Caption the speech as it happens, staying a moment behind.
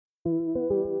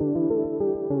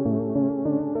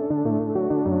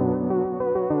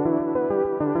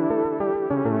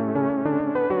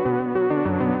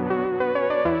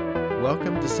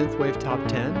welcome to Synthwave Top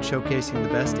 10, showcasing the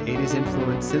best 80s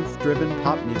influenced synth-driven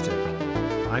pop music.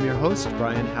 I'm your host,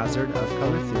 Brian Hazard of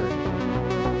Color Theory.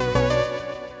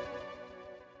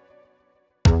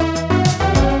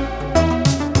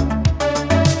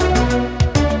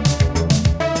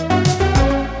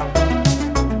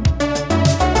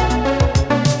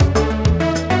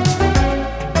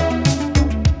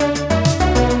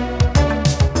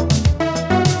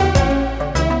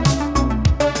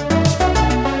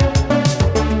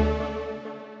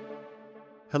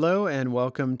 Hello and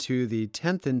welcome to the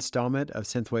 10th installment of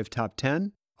Synthwave Top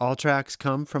 10. All tracks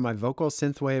come from my Vocal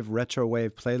Synthwave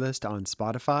Retrowave playlist on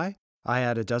Spotify. I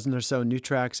add a dozen or so new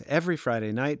tracks every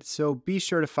Friday night, so be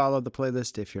sure to follow the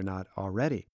playlist if you're not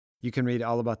already. You can read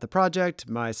all about the project,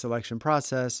 my selection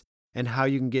process, and how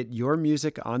you can get your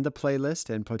music on the playlist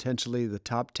and potentially the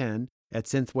top 10 at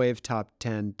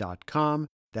synthwavetop10.com.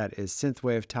 That is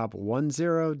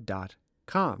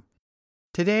synthwavetop10.com.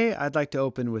 Today, I'd like to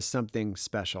open with something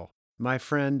special. My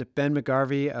friend Ben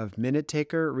McGarvey of Minute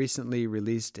Taker recently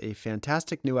released a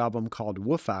fantastic new album called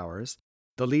Woof Hours.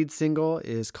 The lead single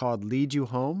is called Lead You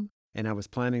Home, and I was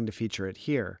planning to feature it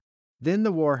here. Then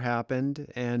the war happened,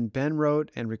 and Ben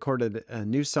wrote and recorded a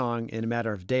new song in a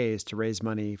matter of days to raise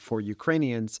money for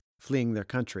Ukrainians fleeing their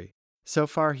country. So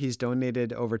far, he's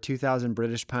donated over 2,000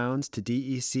 British pounds to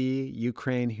DEC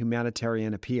Ukraine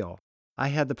Humanitarian Appeal. I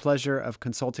had the pleasure of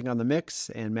consulting on the mix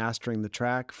and mastering the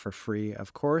track for free,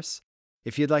 of course.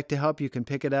 If you'd like to help, you can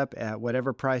pick it up at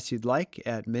whatever price you'd like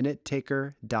at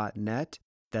minutetaker.net.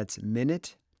 That's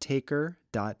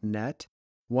minutetaker.net.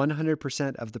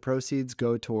 100% of the proceeds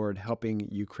go toward helping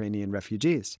Ukrainian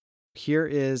refugees. Here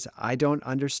is I Don't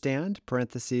Understand,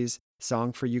 parentheses,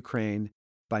 Song for Ukraine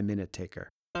by Minute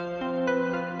Taker.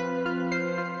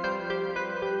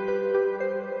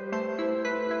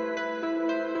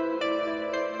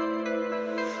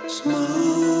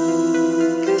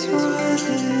 Smoke is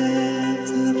rising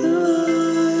to the light,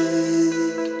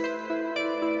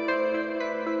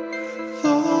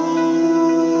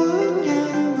 falling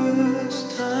embers,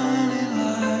 tiny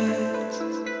lights,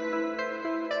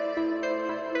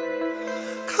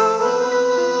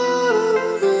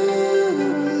 caught in a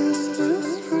restless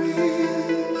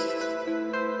breeze,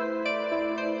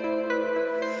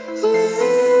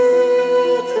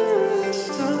 lead the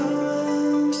rest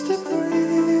of us to breathe.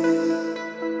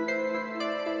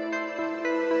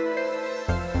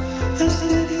 I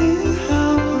sit here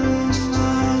helpless,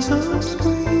 eyes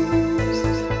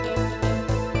unsqueezed.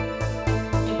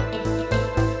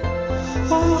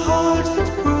 All hearts of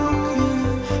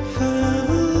broken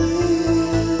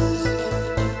families,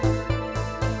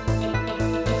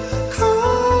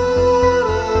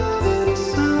 caught up in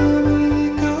some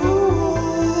ego war.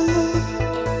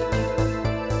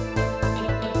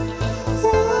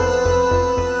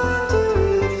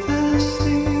 Wonder if they'll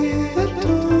see the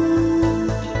dawn.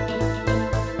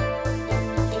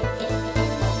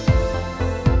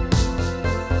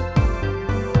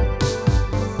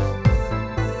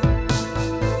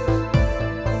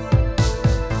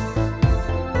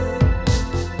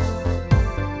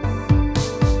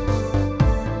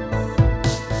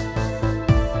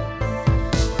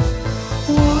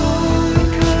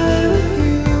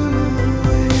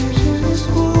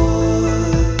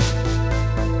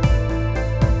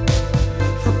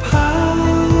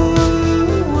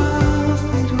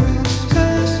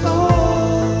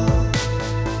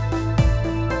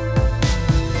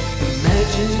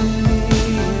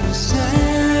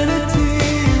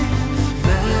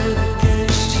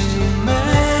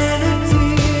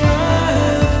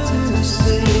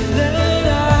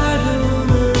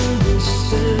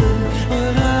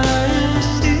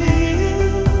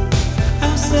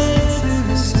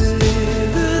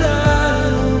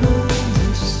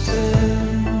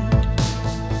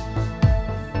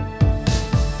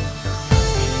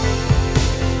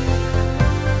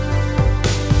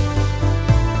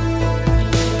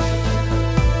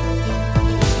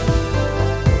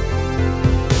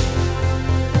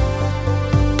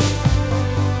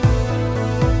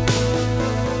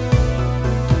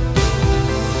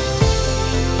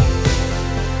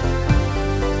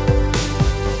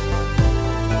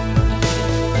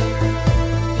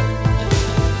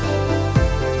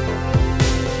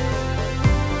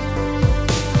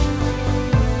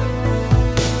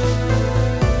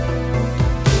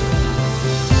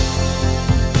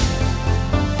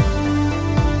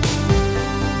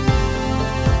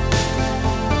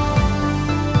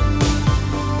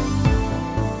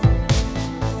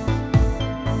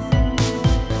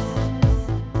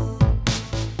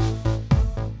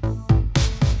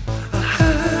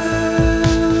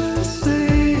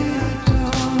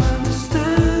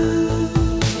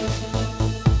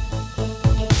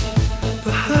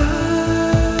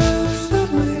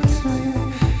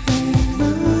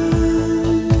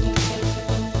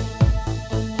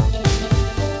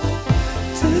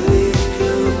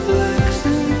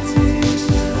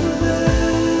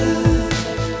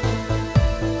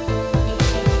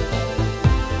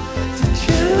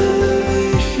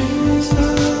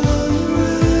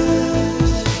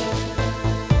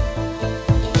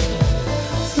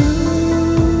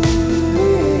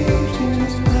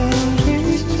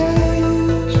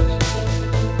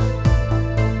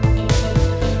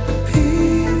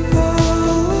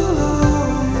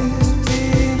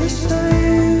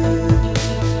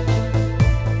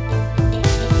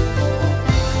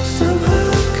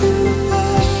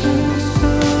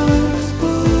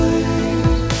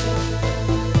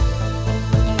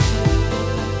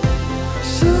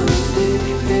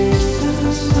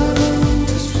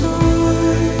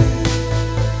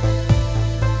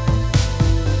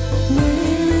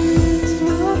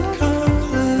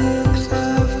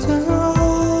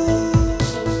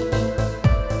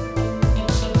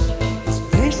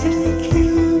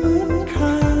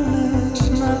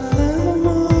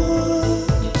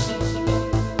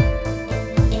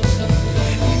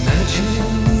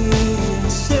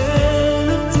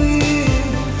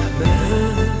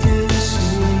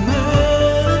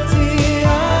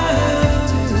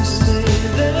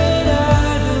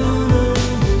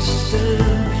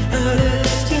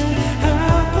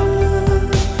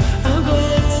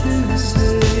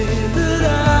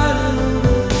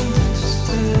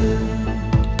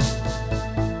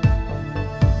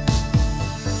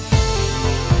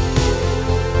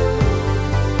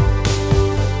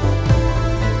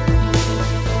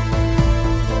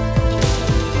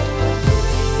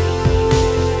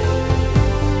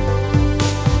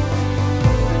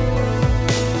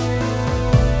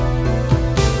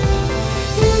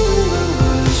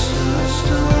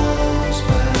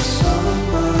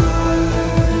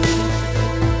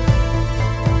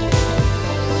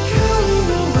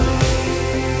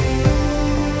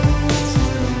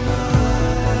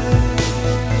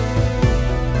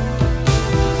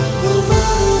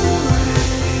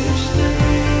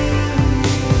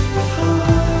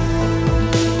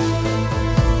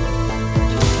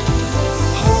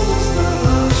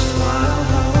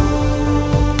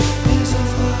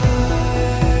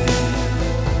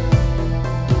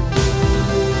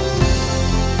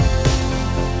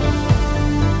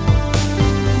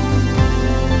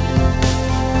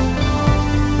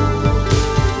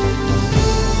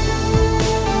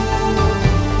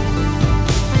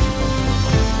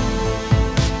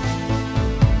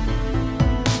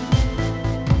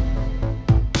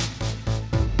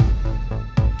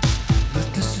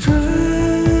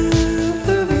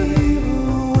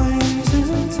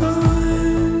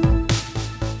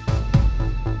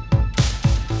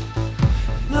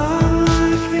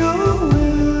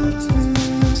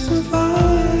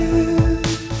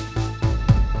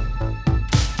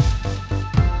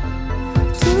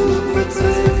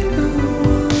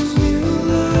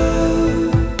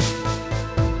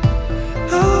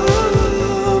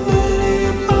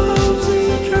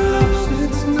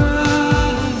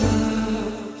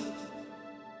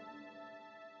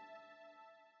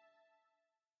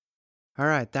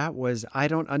 right, that was I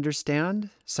Don't Understand,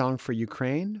 Song for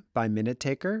Ukraine by Minute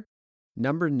Taker.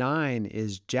 Number 9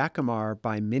 is Jackamar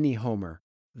by Minnie Homer.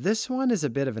 This one is a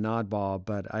bit of an oddball,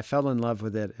 but I fell in love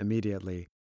with it immediately.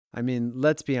 I mean,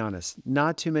 let's be honest,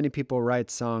 not too many people write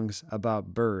songs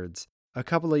about birds. A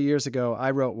couple of years ago,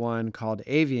 I wrote one called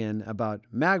Avian about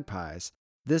magpies.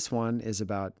 This one is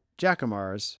about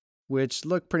jackamars, which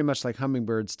look pretty much like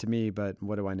hummingbirds to me, but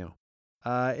what do I know?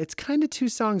 It's kind of two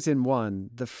songs in one.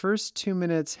 The first 2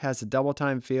 minutes has a double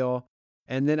time feel,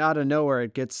 and then out of nowhere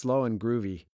it gets slow and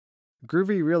groovy.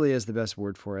 Groovy really is the best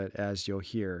word for it, as you'll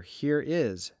hear. Here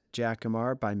is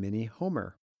Jackamar by Minnie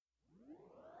Homer.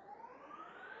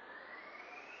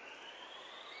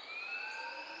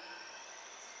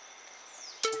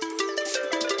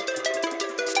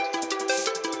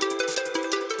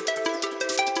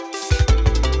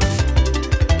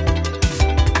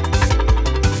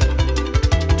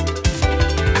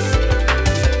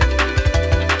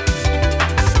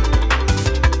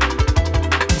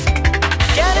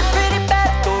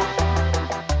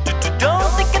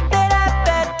 Don't think that I've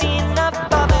had enough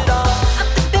of it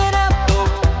all.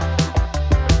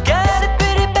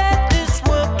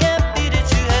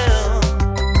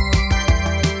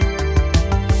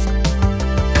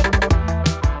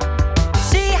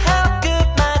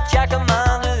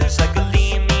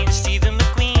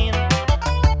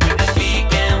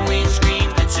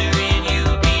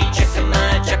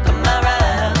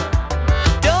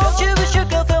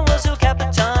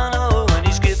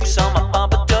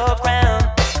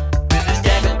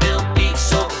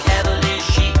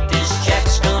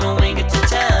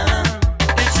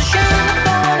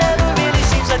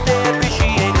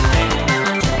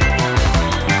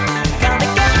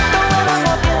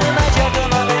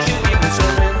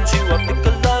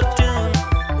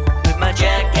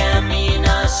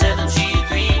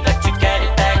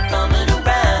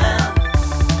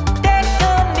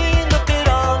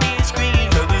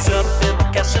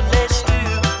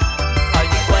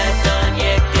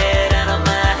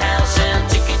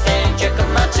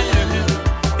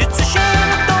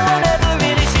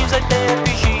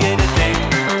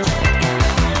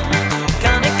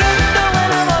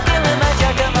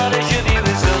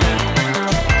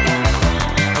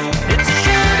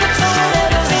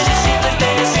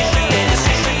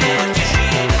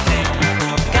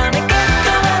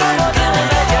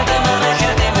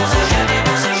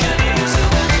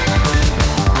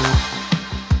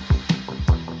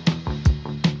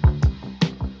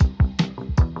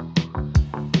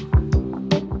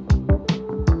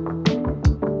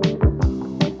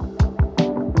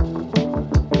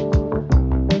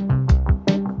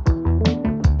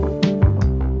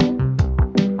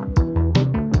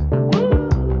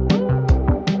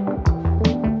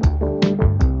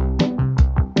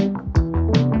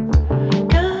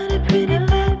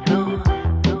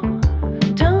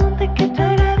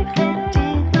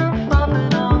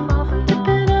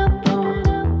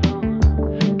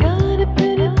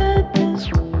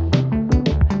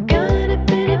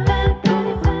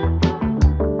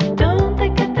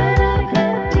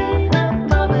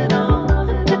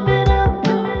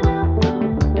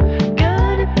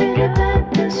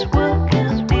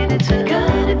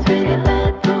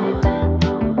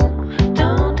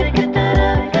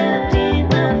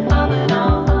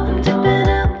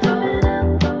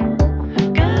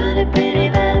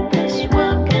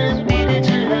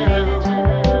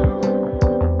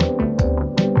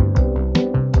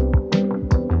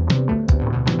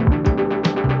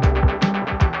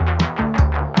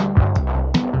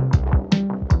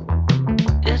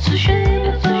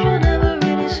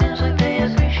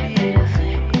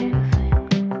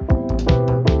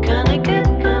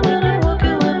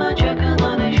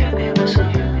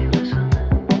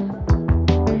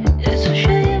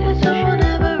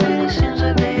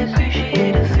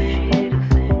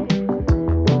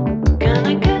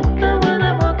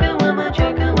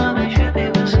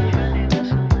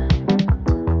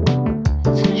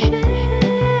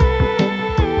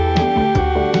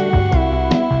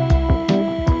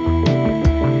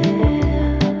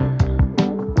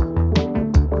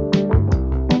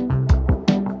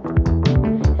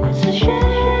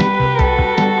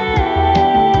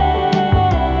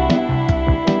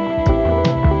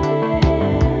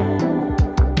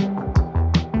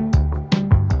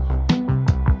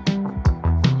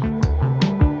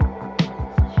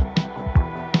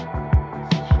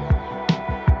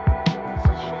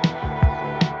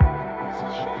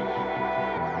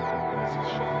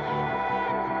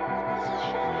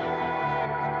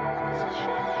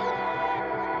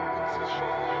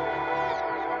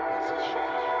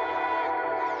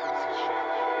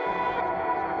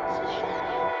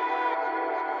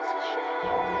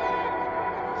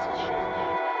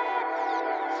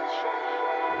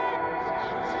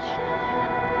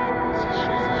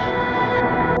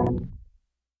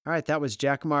 All right, that was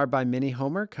Jackamar by Minnie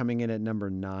Homer coming in at number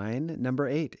 9. Number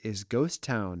 8 is Ghost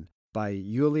Town by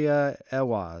Yulia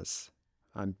Ewaz.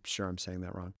 I'm sure I'm saying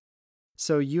that wrong.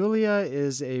 So Yulia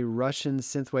is a Russian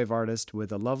synthwave artist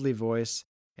with a lovely voice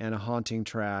and a haunting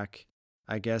track.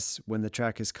 I guess when the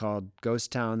track is called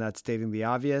Ghost Town, that's stating the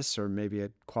obvious, or maybe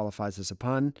it qualifies as a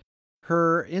pun.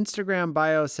 Her Instagram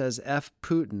bio says F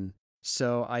Putin,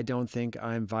 so I don't think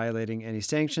I'm violating any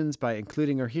sanctions by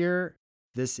including her here.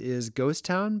 This is Ghost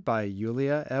Town by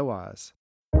Yulia Ewaz.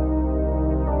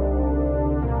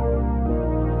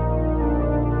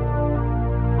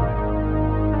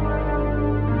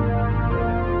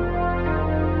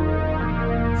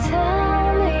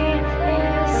 Tell me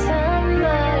if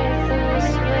somebody who's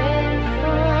waiting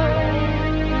for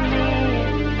me.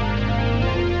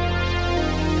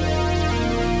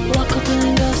 Walk up in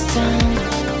a ghost town.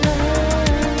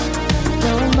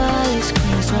 Nobody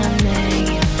screams my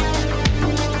name.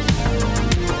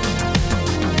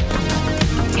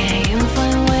 Can't even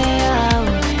find a way out.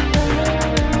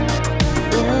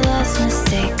 The last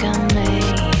mistake I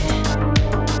made.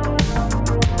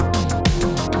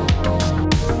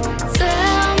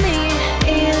 Tell me,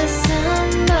 is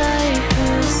somebody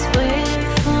who's waiting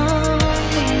for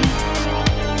me?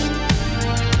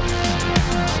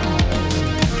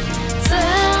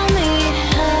 Tell me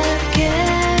how to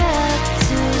get up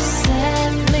to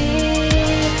set me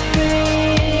free.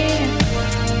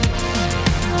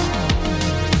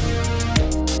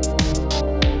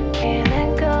 In a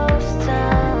ghost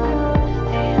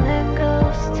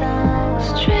town,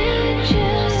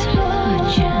 strangers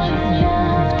watching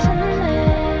after me.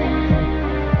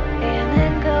 In a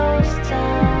ghost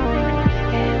town,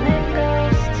 can't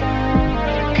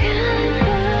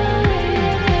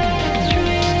believe it's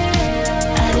real.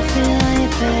 I don't feel any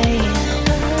pain.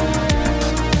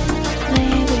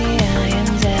 Maybe I am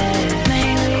dead.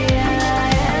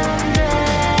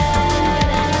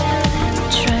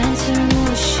 Trying to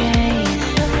remove shame,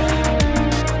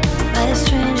 but the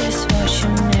strangers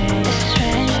watching me.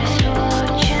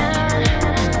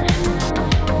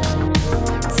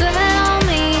 Tell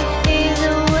me, is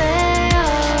a way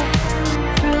out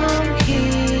from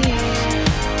here?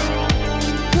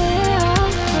 Way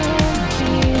out from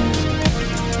here.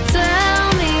 Tell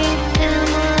me,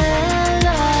 am I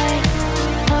alive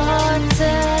or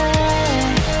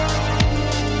dead?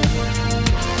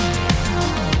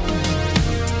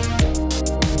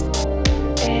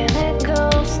 In a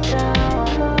ghost town,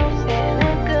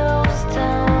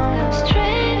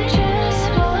 strangers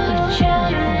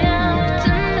watching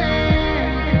after me.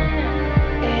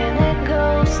 In a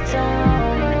ghost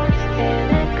town, can't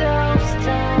believe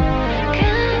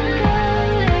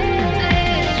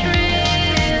it's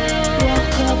real.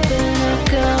 Woke up in a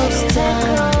ghost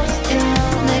town,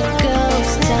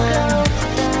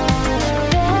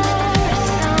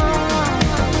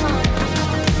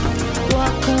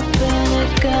 Woke up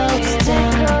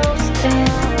in a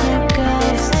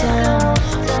ghost town,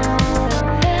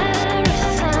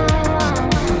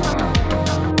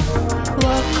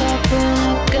 Woke up in a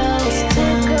ghost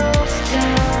town,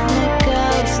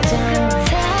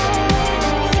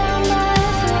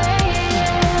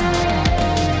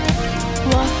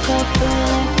 Woke up in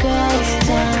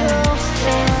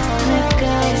a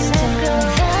ghost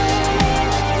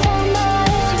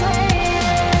town,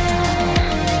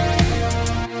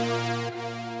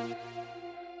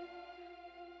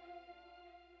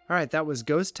 All right, that was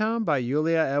Ghost Town by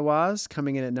Yulia Ewaz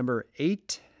coming in at number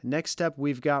 8. Next up,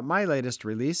 we've got my latest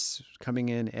release coming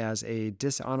in as a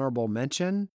dishonorable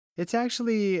mention. It's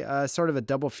actually sort of a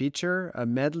double feature, a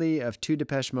medley of 2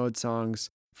 Depeche Mode songs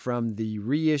from the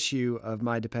reissue of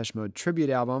my Depeche Mode tribute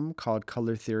album called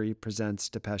Color Theory Presents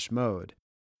Depeche Mode.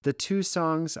 The 2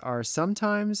 songs are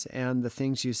Sometimes and The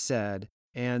Things You Said,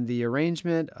 and the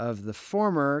arrangement of the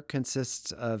former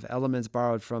consists of elements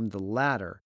borrowed from the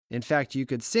latter. In fact, you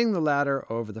could sing the latter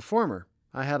over the former.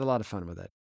 I had a lot of fun with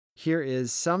it. Here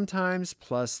is Sometimes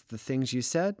plus The Things You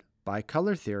Said by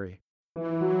Color Theory.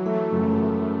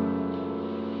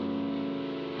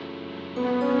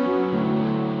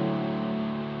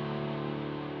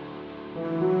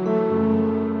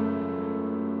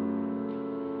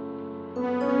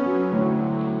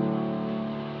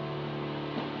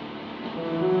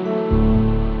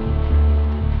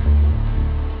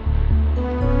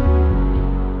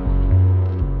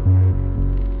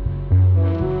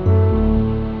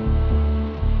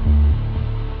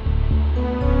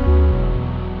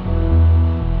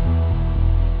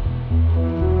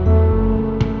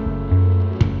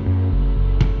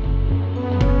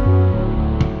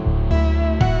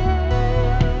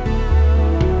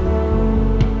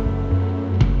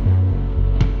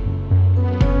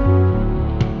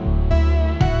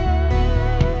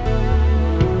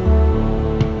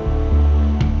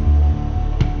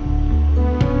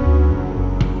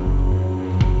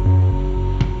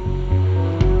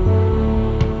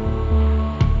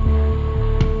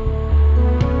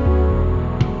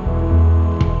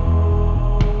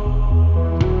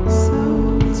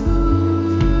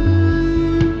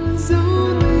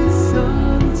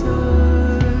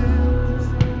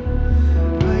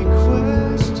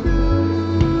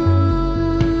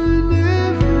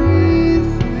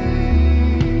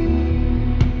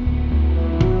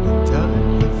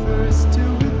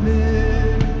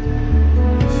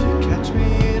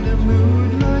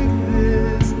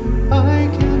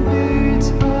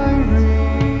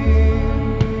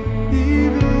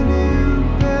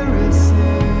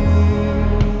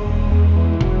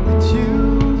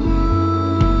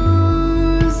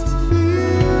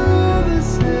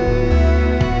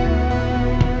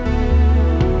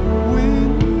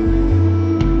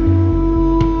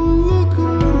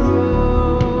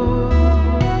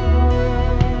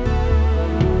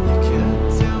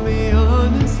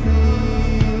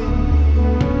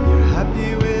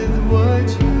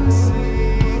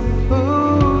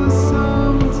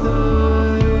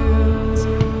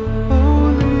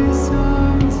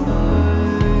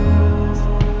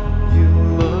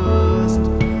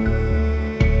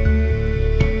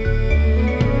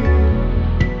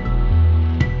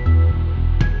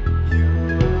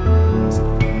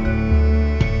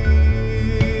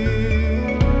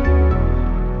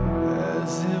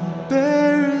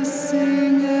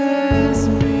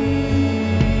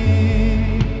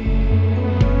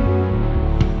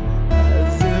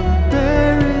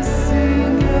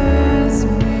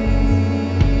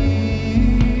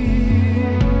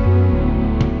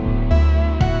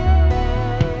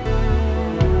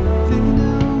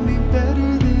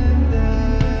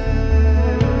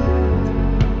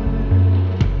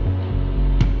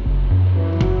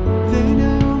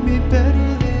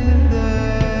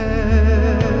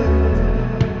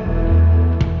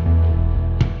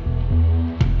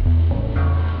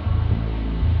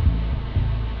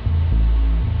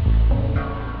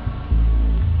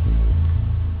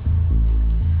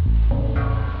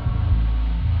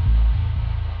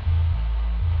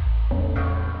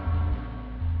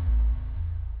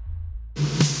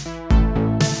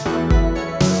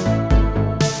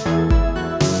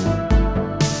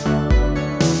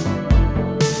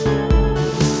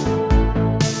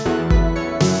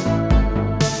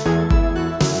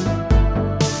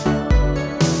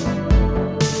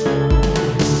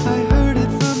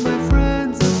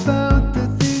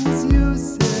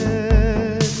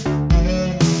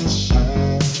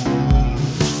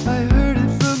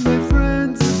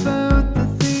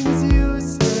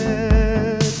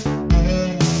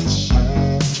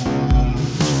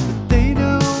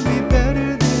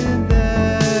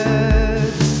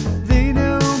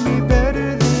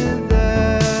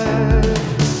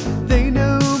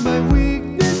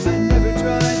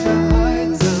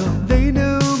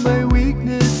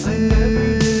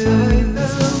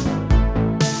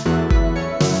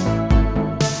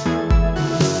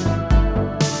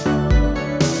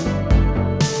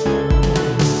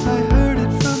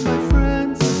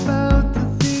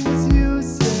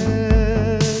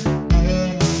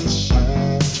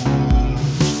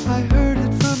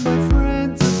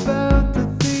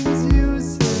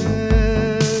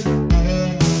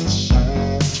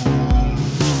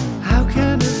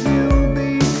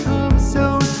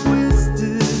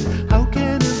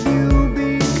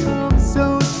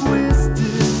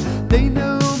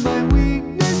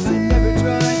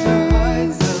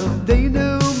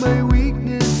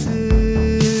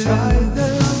 try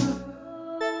them.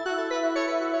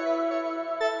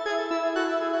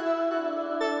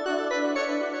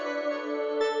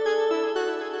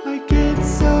 I get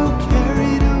so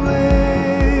carried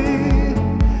away.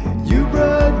 You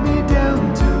brought me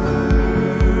down to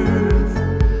earth.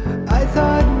 I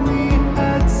thought we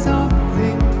had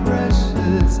something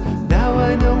precious. Now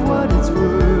I know what it's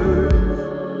worth.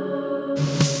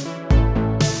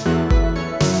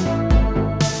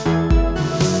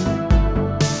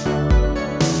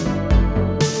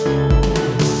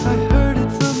 I heard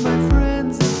it from my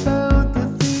friends about the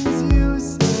things you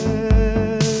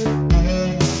said.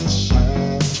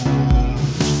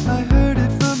 I heard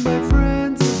it from my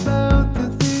friends about the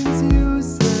things you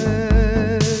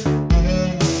said.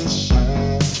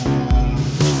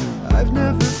 I've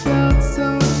never felt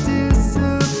so disappointed.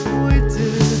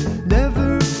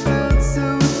 Never felt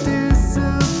so disappointed.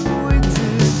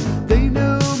 They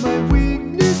know my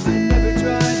weaknesses. I never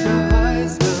tried to hide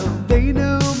them. They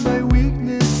know my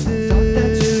weaknesses. Thought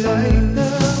that you liked them.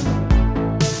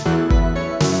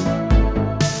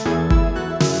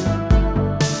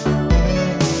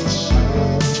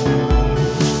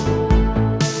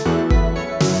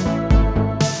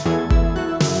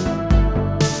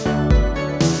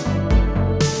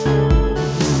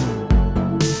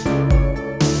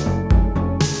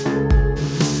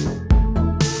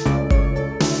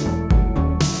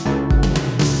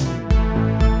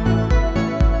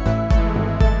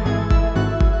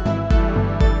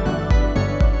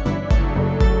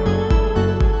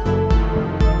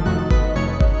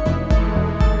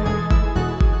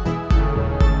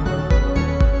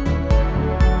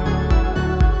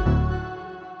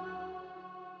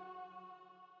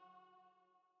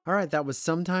 All right, that was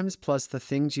Sometimes plus The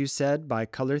Things You Said by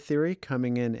Color Theory,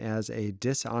 coming in as a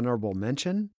dishonorable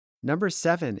mention. Number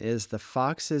 7 is The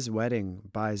Fox's Wedding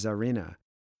by Zarina.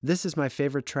 This is my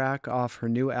favorite track off her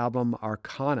new album,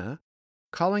 Arcana.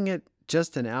 Calling it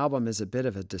just an album is a bit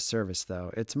of a disservice,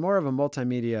 though. It's more of a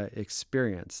multimedia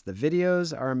experience. The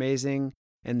videos are amazing,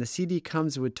 and the CD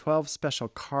comes with 12 special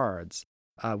cards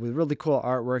with really cool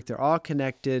artwork. They're all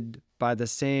connected by the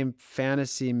same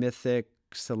fantasy, mythic,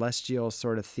 celestial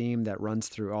sort of theme that runs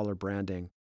through all her branding.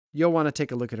 You'll want to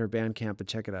take a look at her Bandcamp and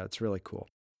check it out. It's really cool.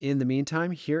 In the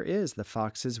meantime, here is The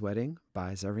Fox's Wedding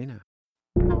by Zarina.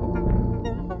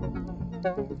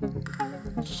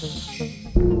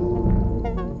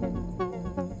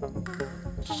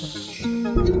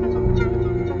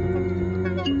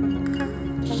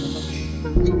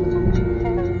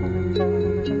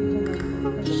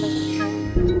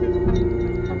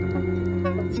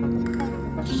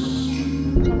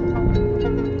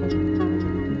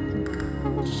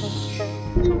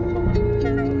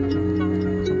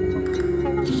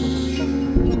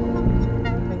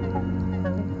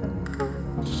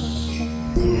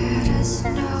 It is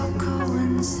no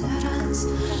coincidence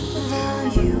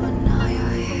that you and I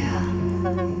are here,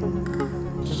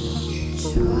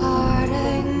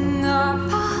 charting our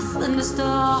path in the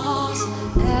stars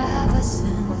ever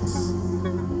since.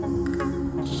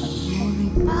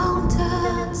 Moving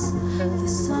mountains, the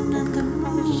sun and the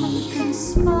moon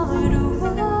conspired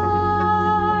away.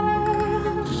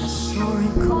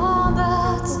 Soaring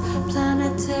comets,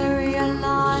 planetary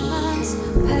alignments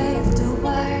paved the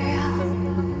way.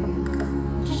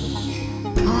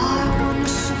 I want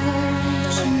to share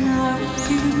each and every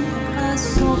view as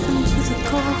often to the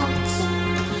gods.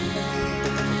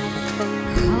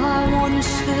 I want to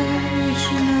share each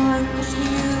and every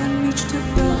view and reach the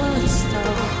first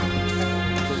star.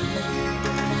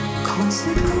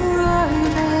 Consecrated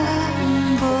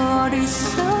bodies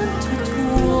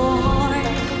intertwined.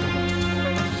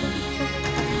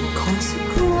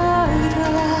 Consecrated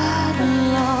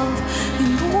love,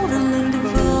 immortal and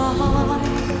divine.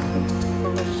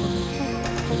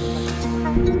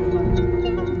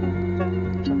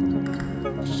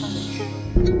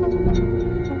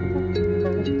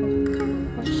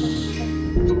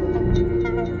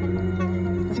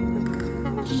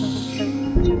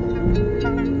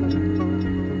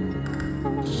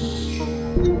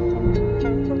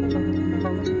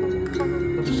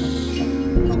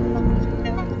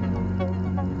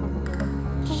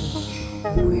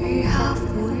 We have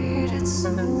waited so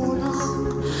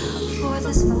long for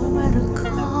this moment to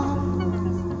come.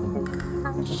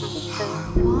 Our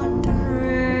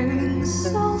wandering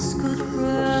souls could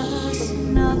rest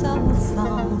now that we're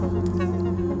found.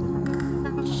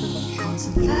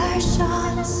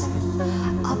 Constellations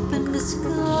up in the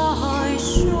sky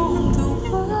show the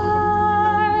way.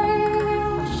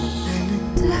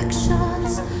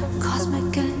 Benedictions,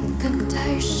 cosmic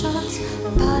incantations,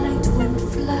 burning twin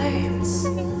flames.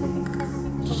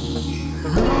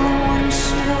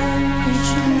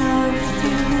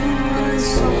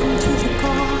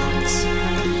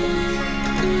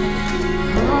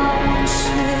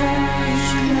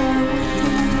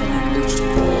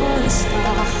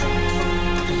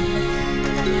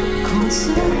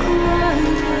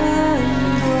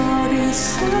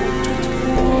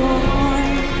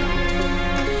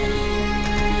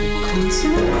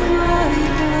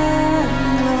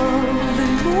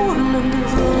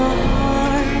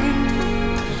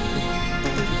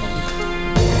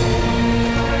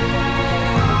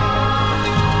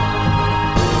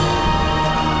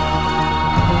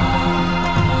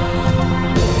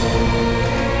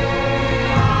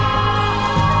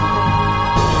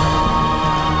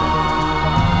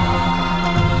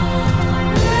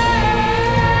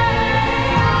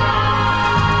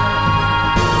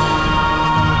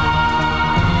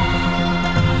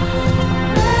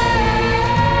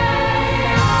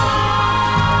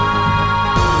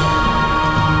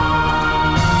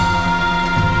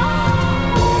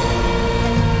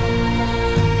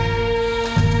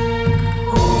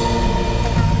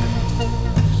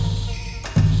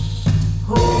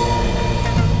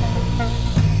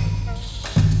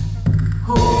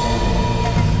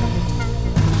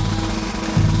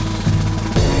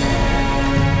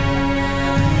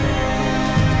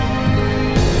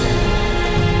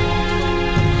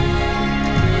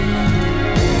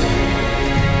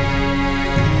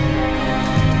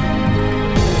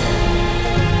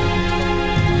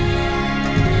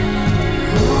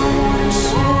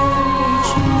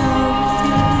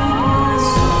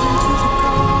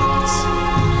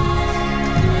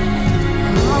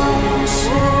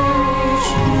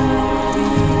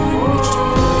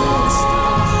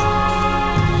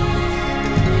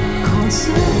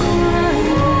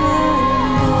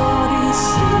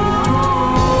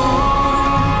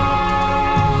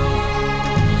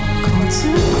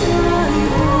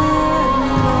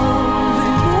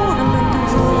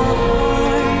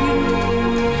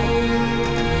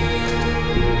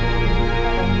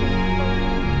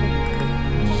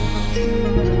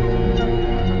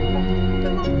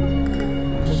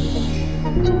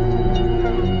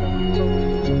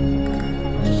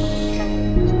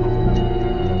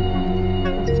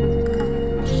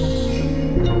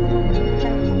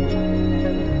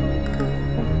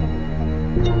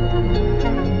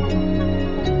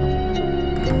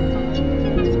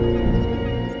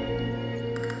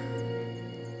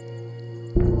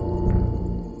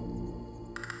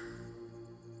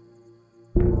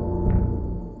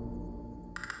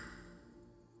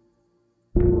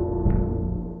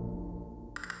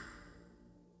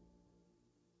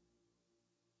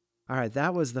 All right,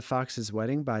 that was The Fox's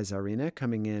Wedding by Czarina,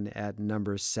 coming in at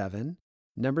number 7.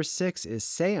 Number 6 is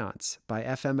Seance by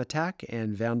FM Attack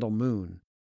and Vandal Moon.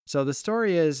 So the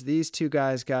story is these two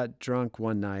guys got drunk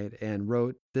one night and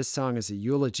wrote this song as a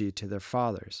eulogy to their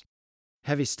fathers.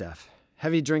 Heavy stuff.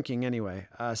 Heavy drinking anyway.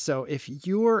 So if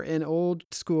you're an old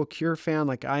school Cure fan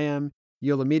like I am,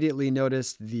 you'll immediately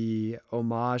notice the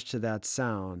homage to that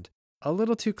sound. A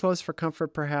little too close for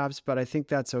comfort perhaps, but I think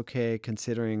that's okay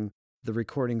considering the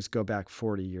recordings go back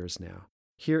 40 years now.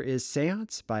 Here is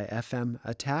Seance by FM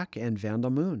Attack and Vandal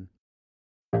Moon.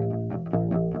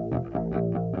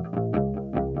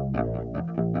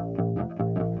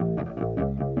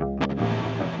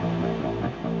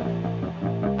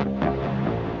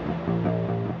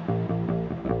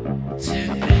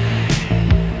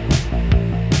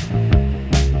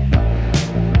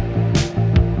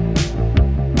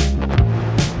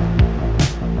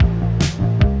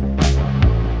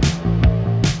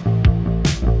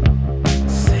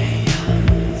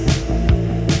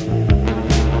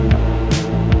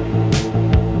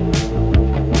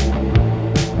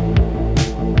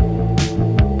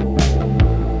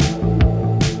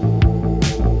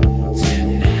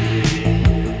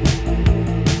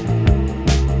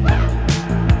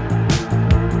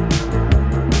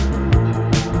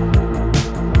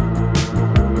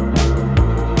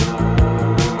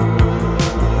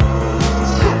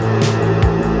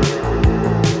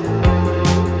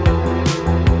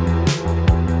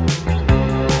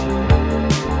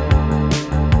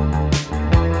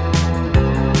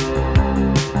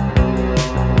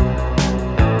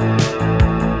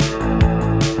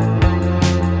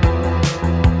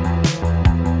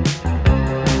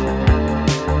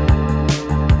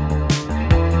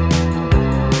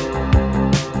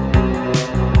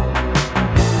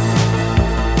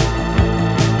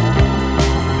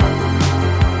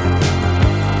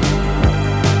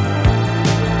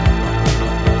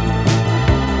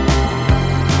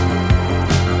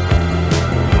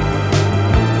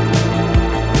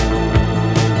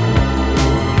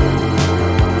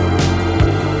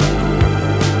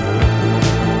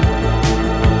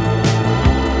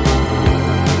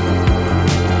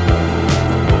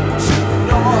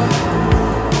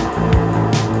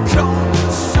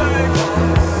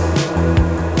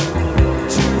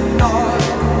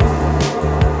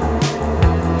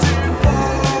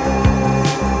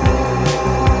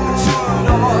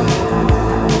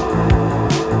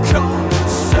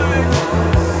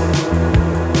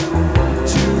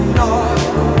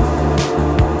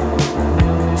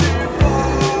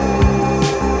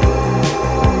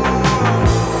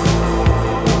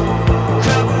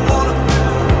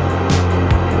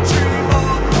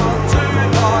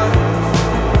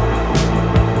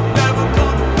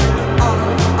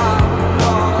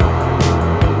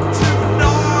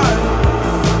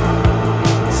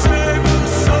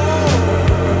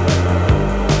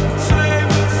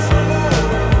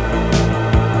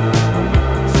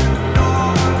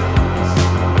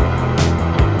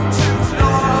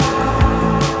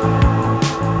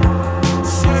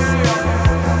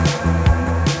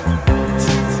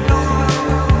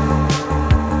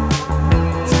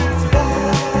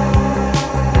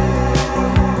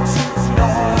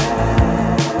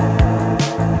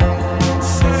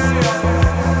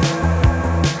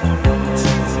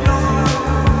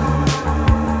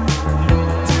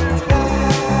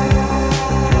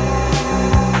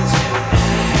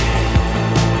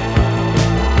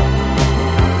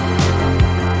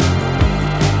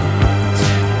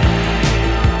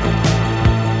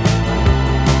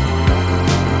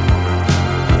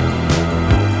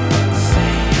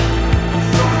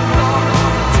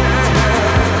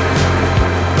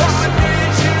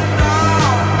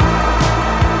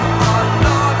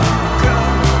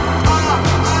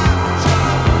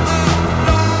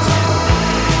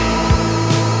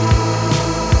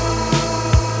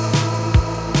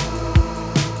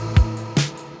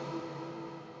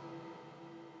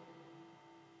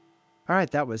 All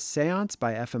right, that was Seance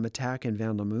by FM Attack and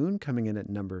Vandal Moon, coming in at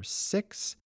number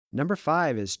 6. Number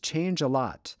 5 is Change a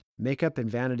Lot, Makeup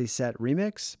and Vanity Set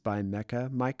Remix by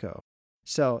Mecca Maiko.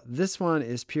 So this one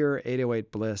is pure 808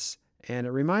 bliss, and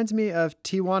it reminds me of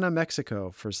Tijuana,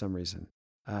 Mexico for some reason.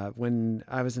 When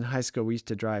I was in high school, we used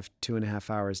to drive 2.5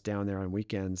 hours down there on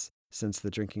weekends since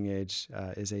the drinking age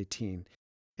is 18.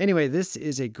 Anyway, this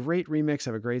is a great remix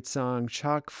of a great song,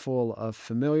 chock full of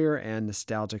familiar and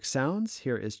nostalgic sounds.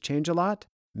 Here is Change a Lot,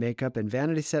 Makeup and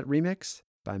Vanity Set Remix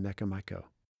by Mecca Maiko.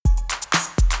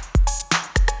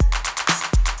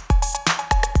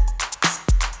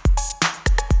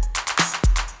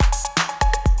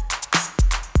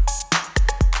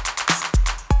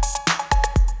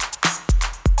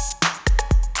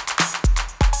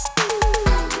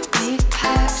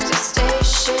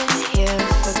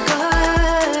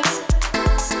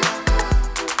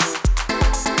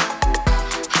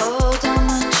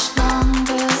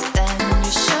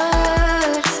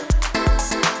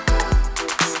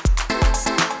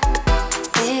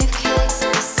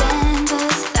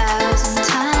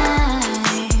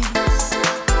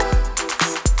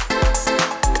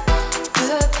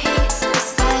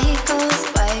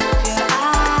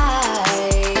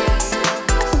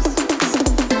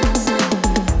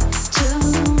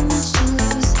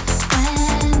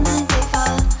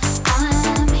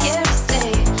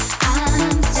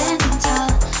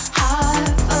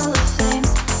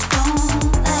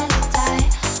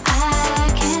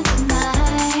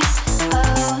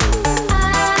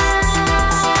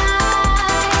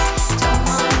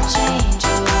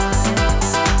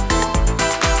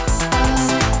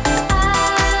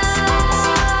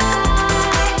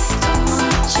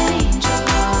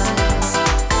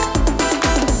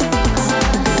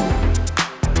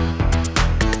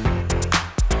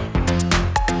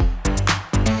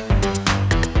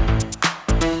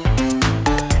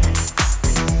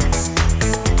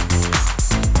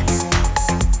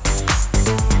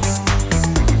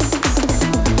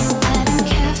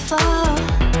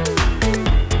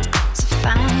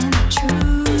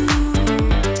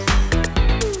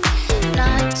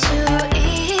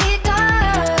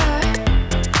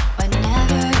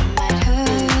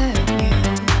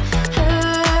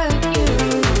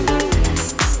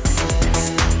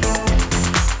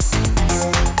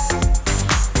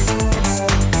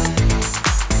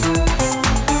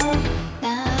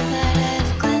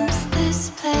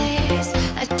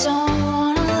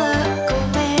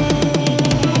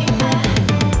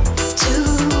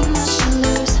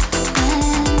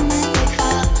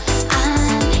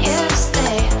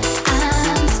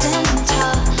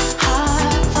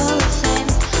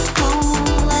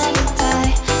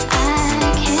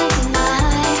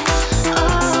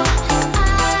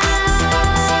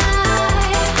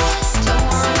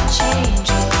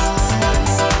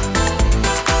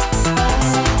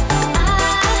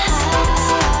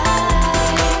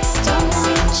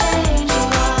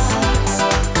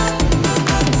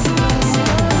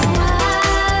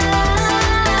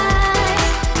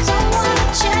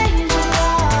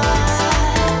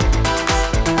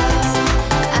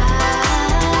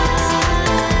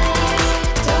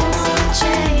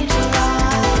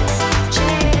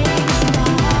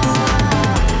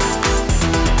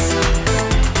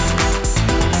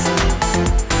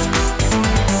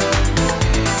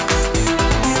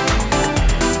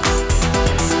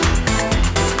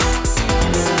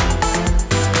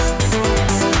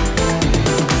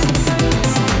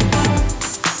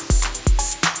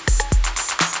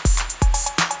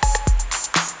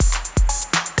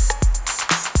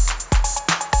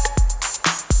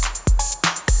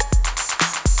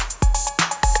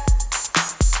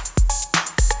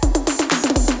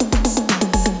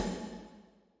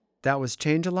 That was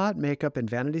Change a Lot, Makeup and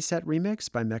Vanity Set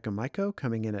Remix by Mecca Maiko,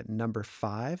 coming in at number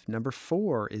 5. Number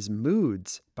 4 is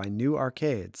Moods by New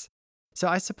Arcades. So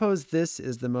I suppose this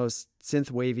is the most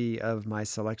synth-wavy of my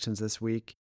selections this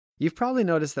week. You've probably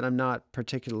noticed that I'm not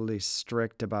particularly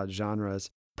strict about genres,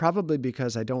 probably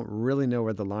because I don't really know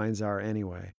where the lines are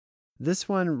anyway. This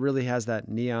one really has that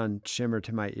neon shimmer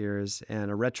to my ears and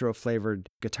a retro-flavored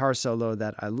guitar solo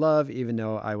that I love, even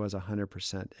though I was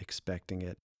 100% expecting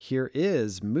it. Here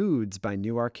is Moods by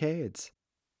New Arcades.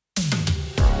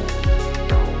 My mood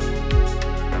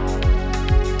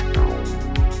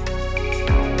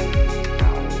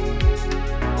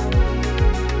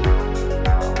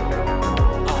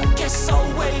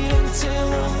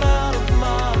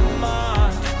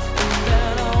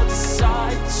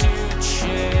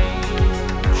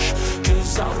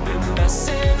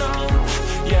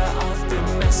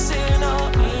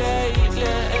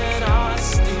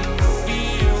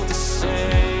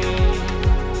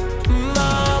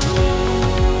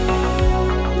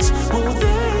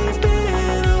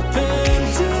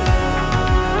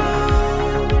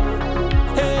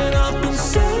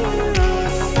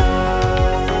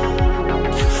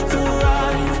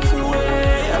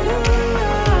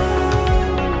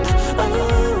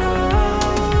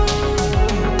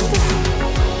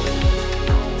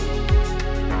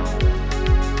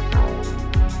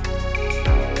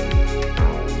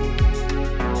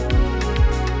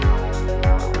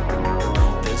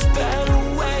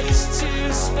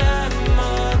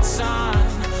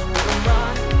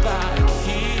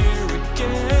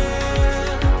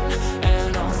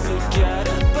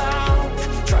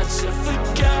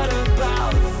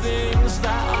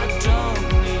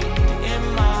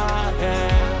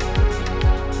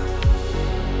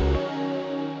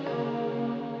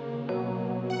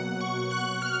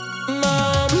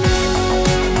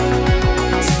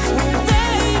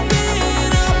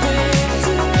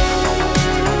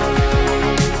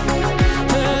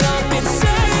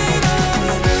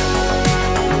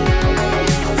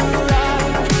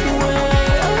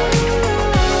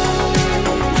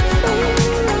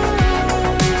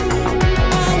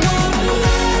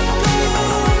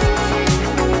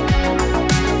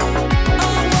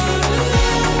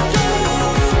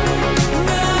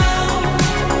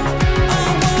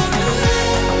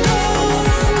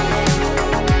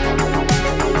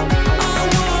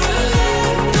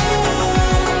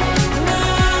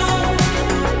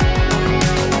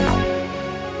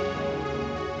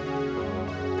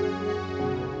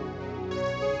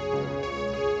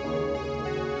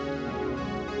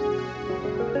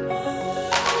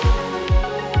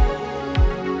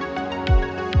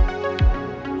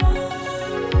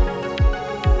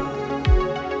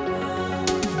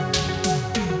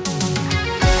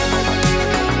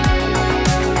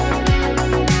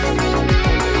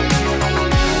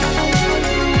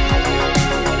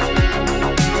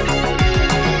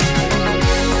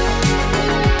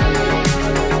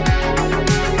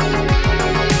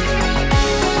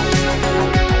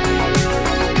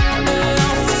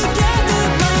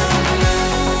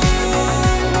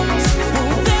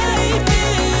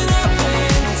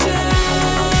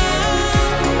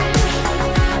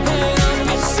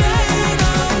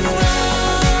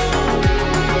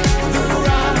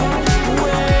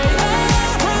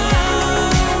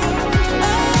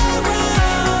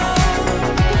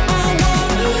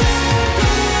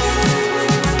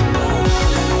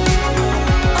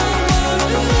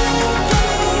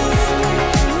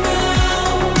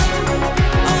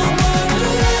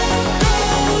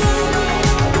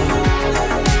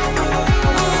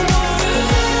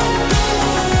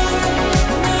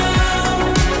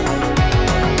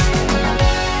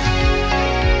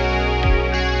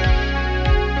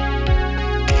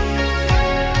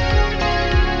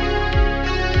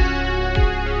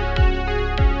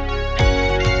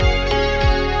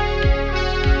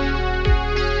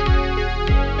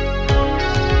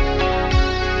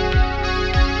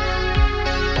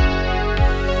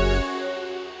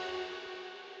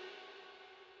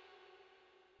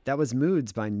That was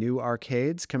Moods by New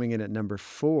Arcades, coming in at number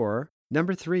 4.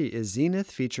 Number 3 is Zenith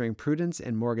featuring Prudence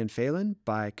and Morgan Phelan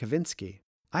by Kavinsky.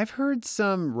 I've heard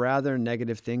some rather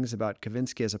negative things about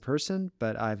Kavinsky as a person,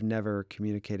 but I've never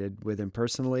communicated with him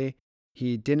personally.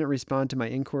 He didn't respond to my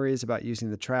inquiries about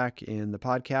using the track in the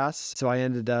podcast, so I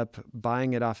ended up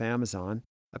buying it off Amazon.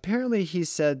 Apparently, he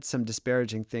said some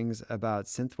disparaging things about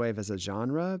synthwave as a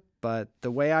genre, but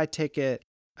the way I take it,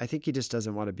 I think he just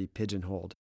doesn't want to be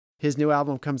pigeonholed. His new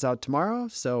album comes out tomorrow,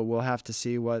 so we'll have to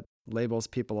see what labels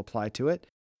people apply to it.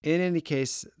 In any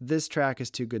case, this track is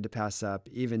too good to pass up,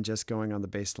 even just going on the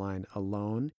bass line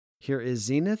alone. Here is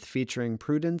Zenith featuring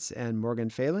Prudence and Morgan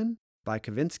Phelan by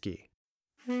Kavinsky.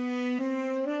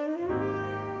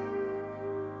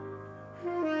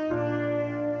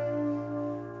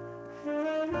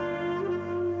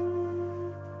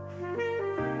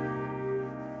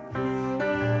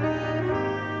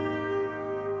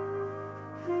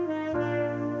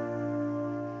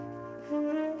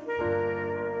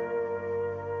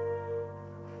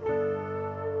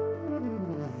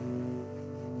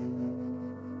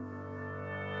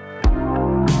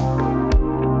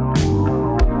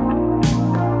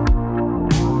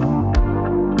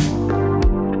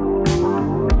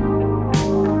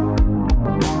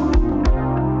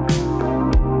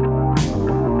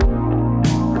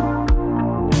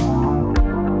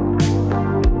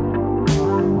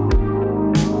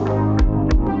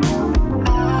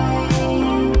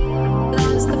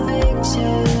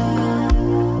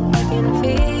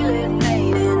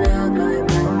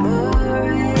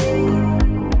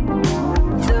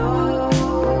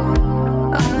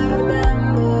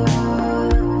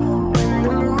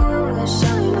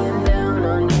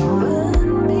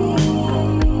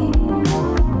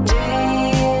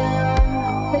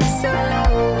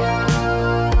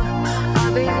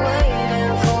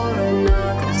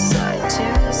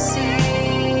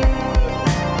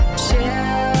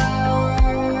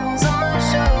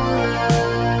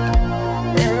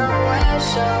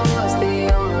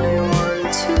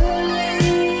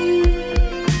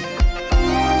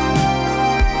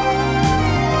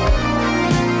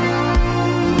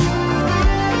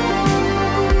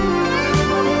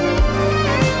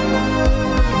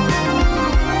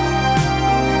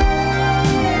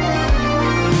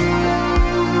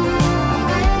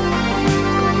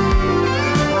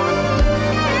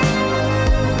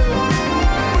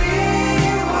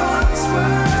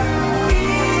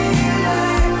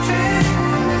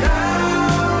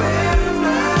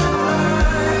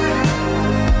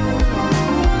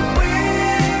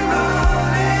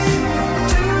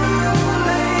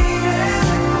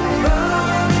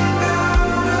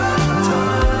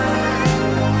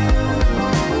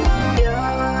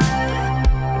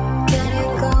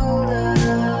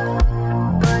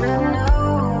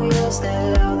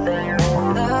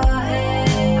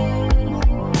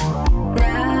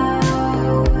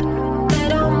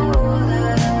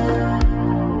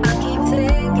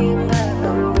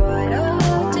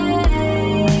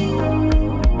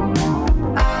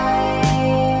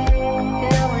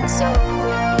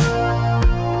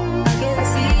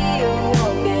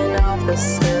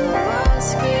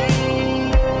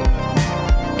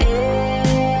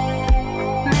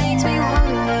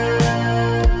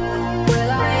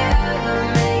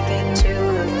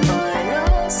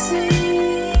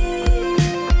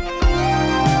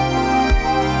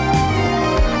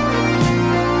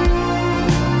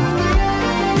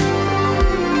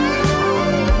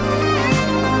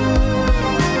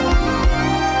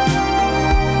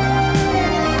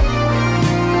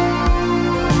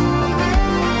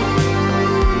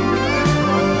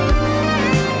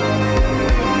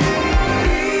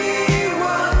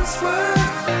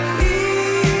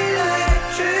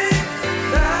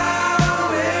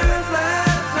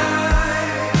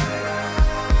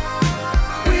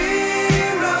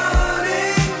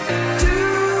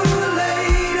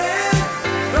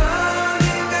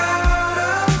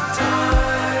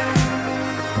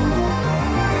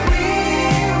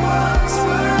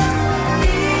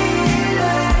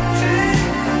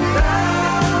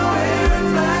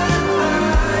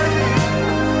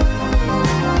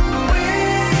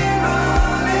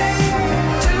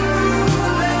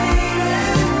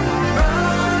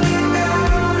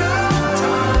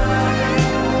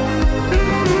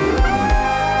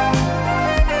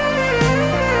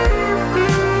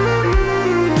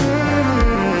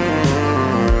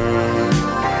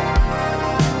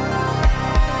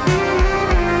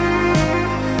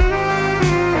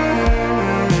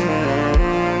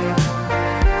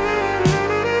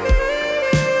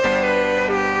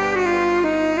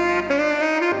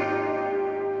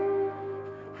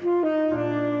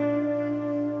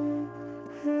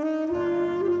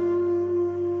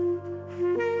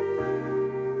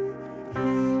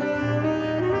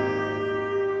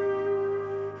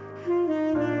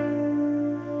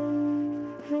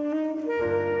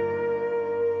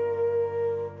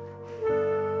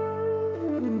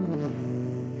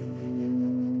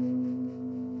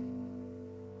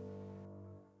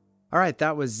 All right,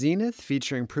 that was Zenith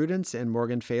featuring Prudence and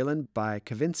Morgan Phelan by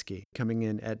Kavinsky, coming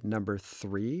in at number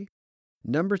 3.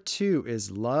 Number 2 is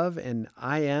Love and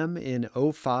I Am in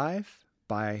 '05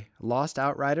 by Lost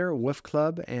Outrider, Wolf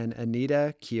Club, and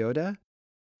Anita Kyoda.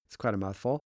 It's quite a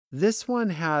mouthful. This one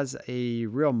has a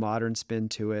real modern spin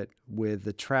to it with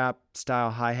the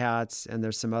trap-style hi-hats, and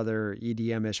there's some other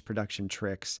EDM-ish production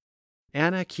tricks.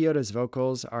 Anna Kyoda's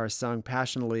vocals are sung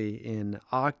passionately in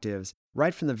octaves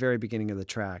right from the very beginning of the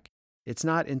track. It's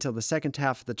not until the second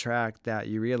half of the track that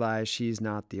you realize she's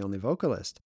not the only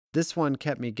vocalist. This one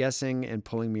kept me guessing and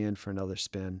pulling me in for another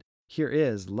spin. Here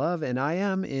is Love and I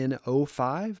Am in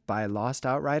 '05 by Lost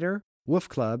Outrider, Wolf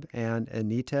Club, and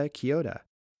Anita Kyoda.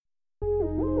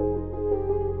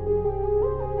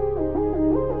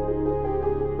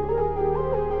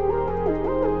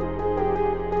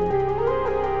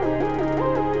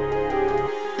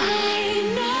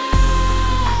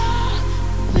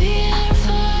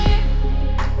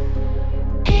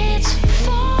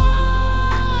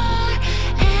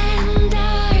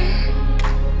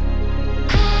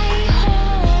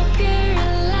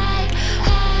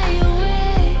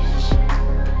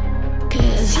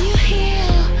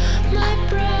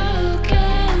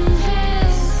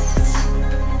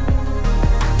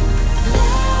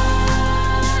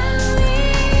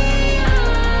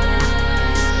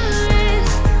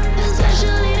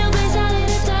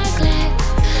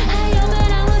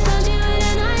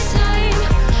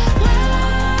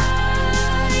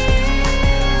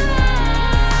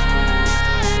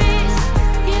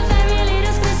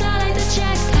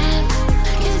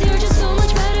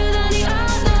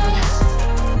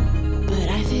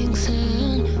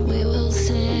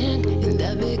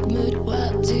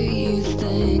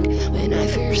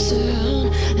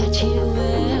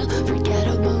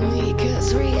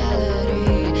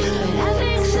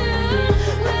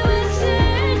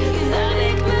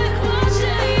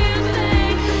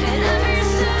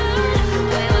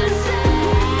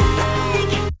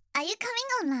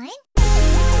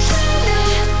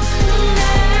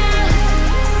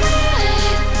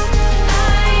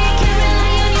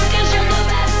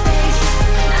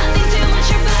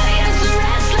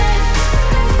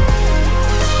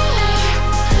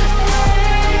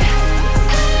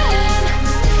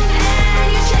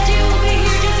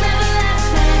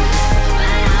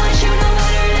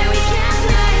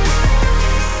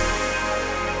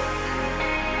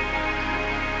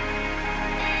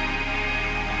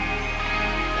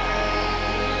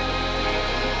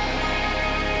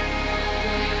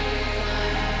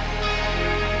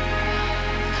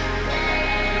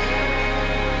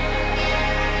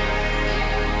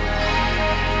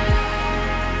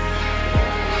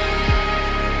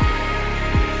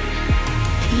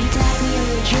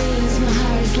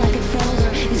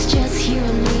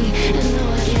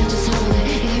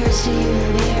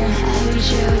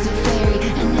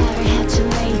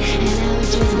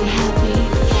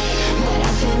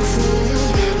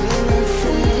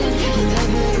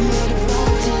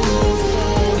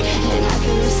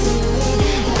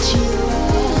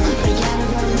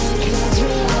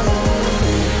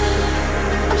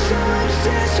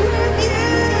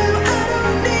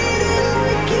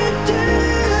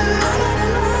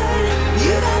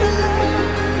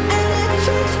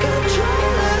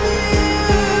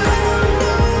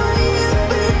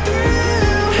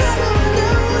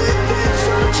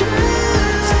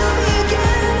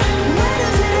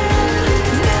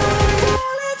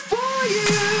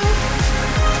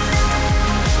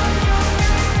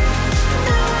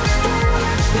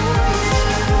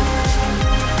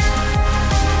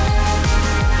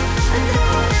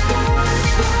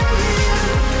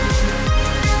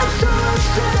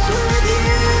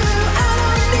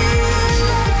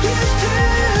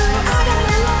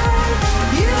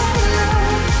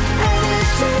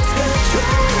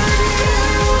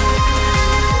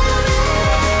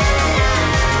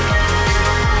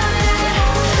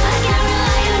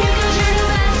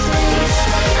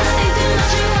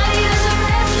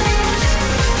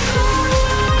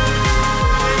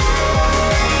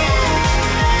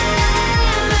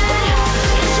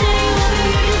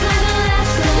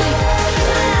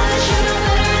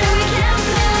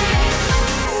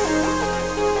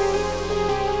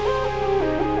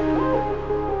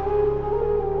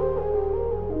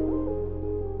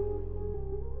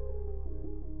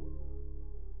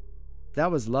 That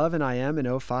was Love and I Am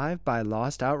in '05 by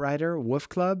Lost Outrider, Wolf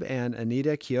Club, and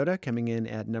Anita Kyoda, coming in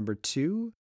at number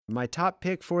 2. My top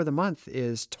pick for the month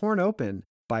is Torn Open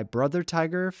by Brother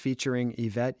Tiger featuring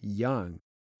Yvette Young.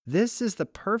 This is the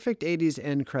perfect 80s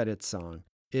end credits song.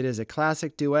 It is a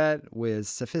classic duet with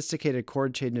sophisticated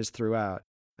chord changes throughout.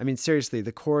 I mean, seriously,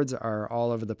 the chords are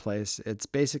all over the place. It's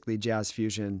basically jazz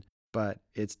fusion, but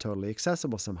it's totally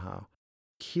accessible somehow.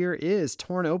 Here is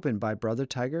Torn Open by Brother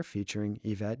Tiger featuring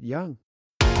Yvette Young.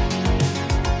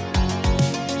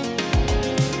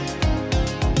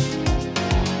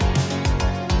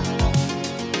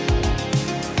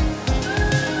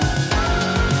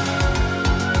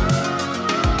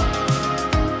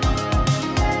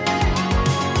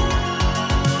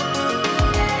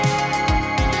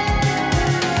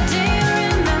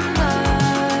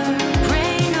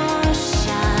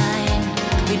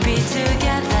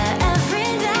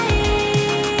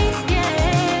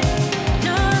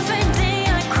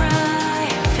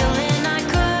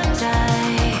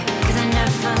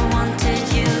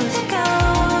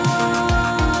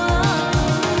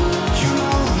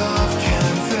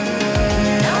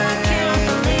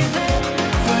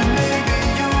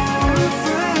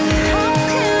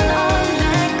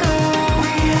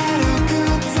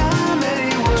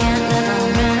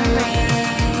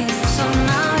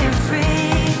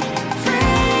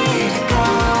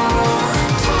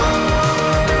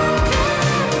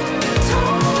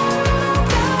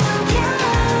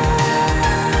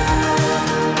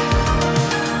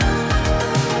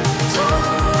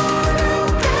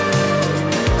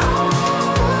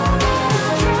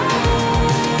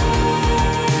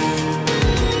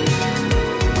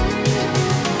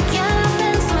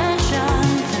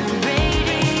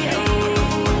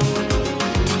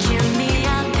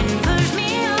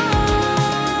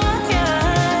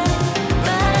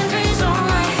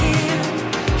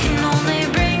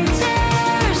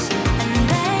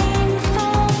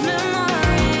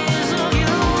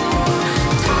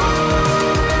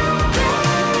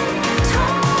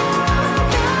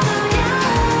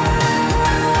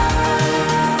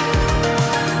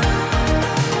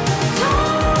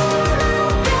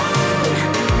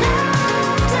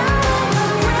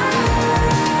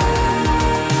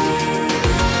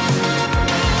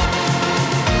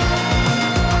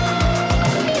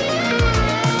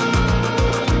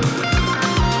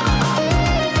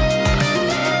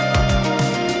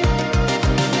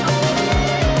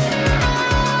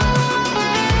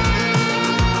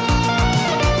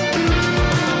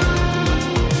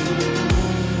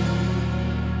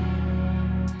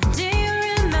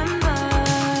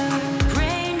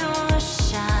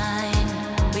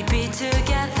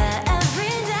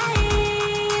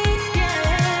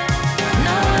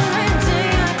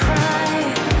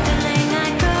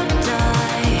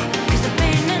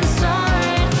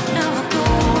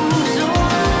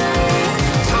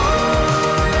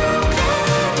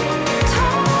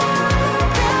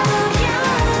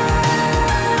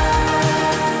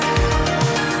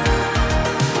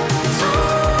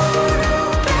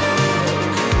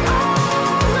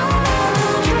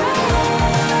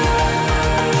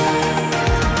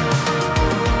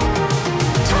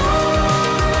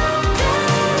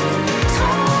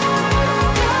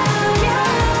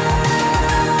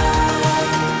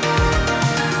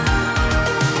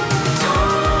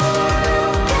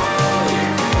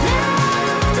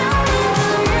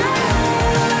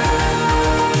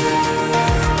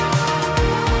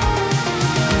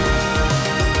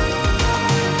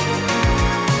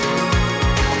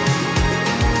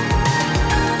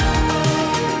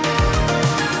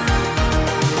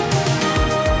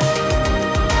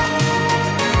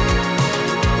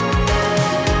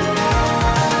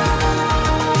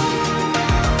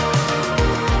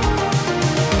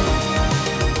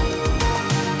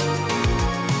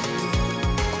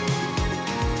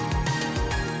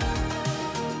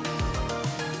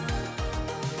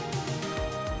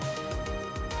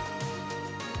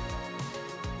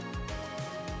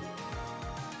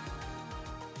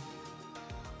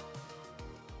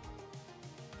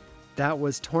 That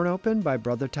was Torn Open by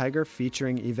Brother Tiger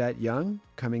featuring Yvette Young,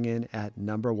 coming in at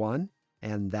number 1.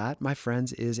 And that, my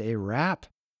friends, is a wrap.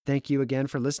 Thank you again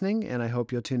for listening, and I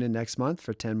hope you'll tune in next month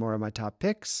for 10 more of my top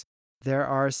picks. There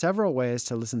are several ways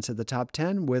to listen to the top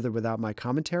 10 with or without my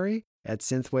commentary at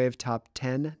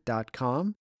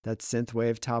synthwavetop10.com. That's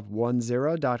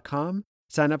synthwavetop10.com.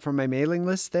 Sign up for my mailing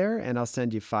list there, and I'll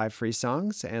send you 5 free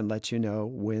songs and let you know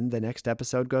when the next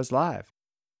episode goes live.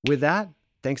 With that,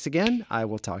 thanks again. I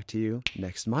will talk to you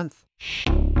next month.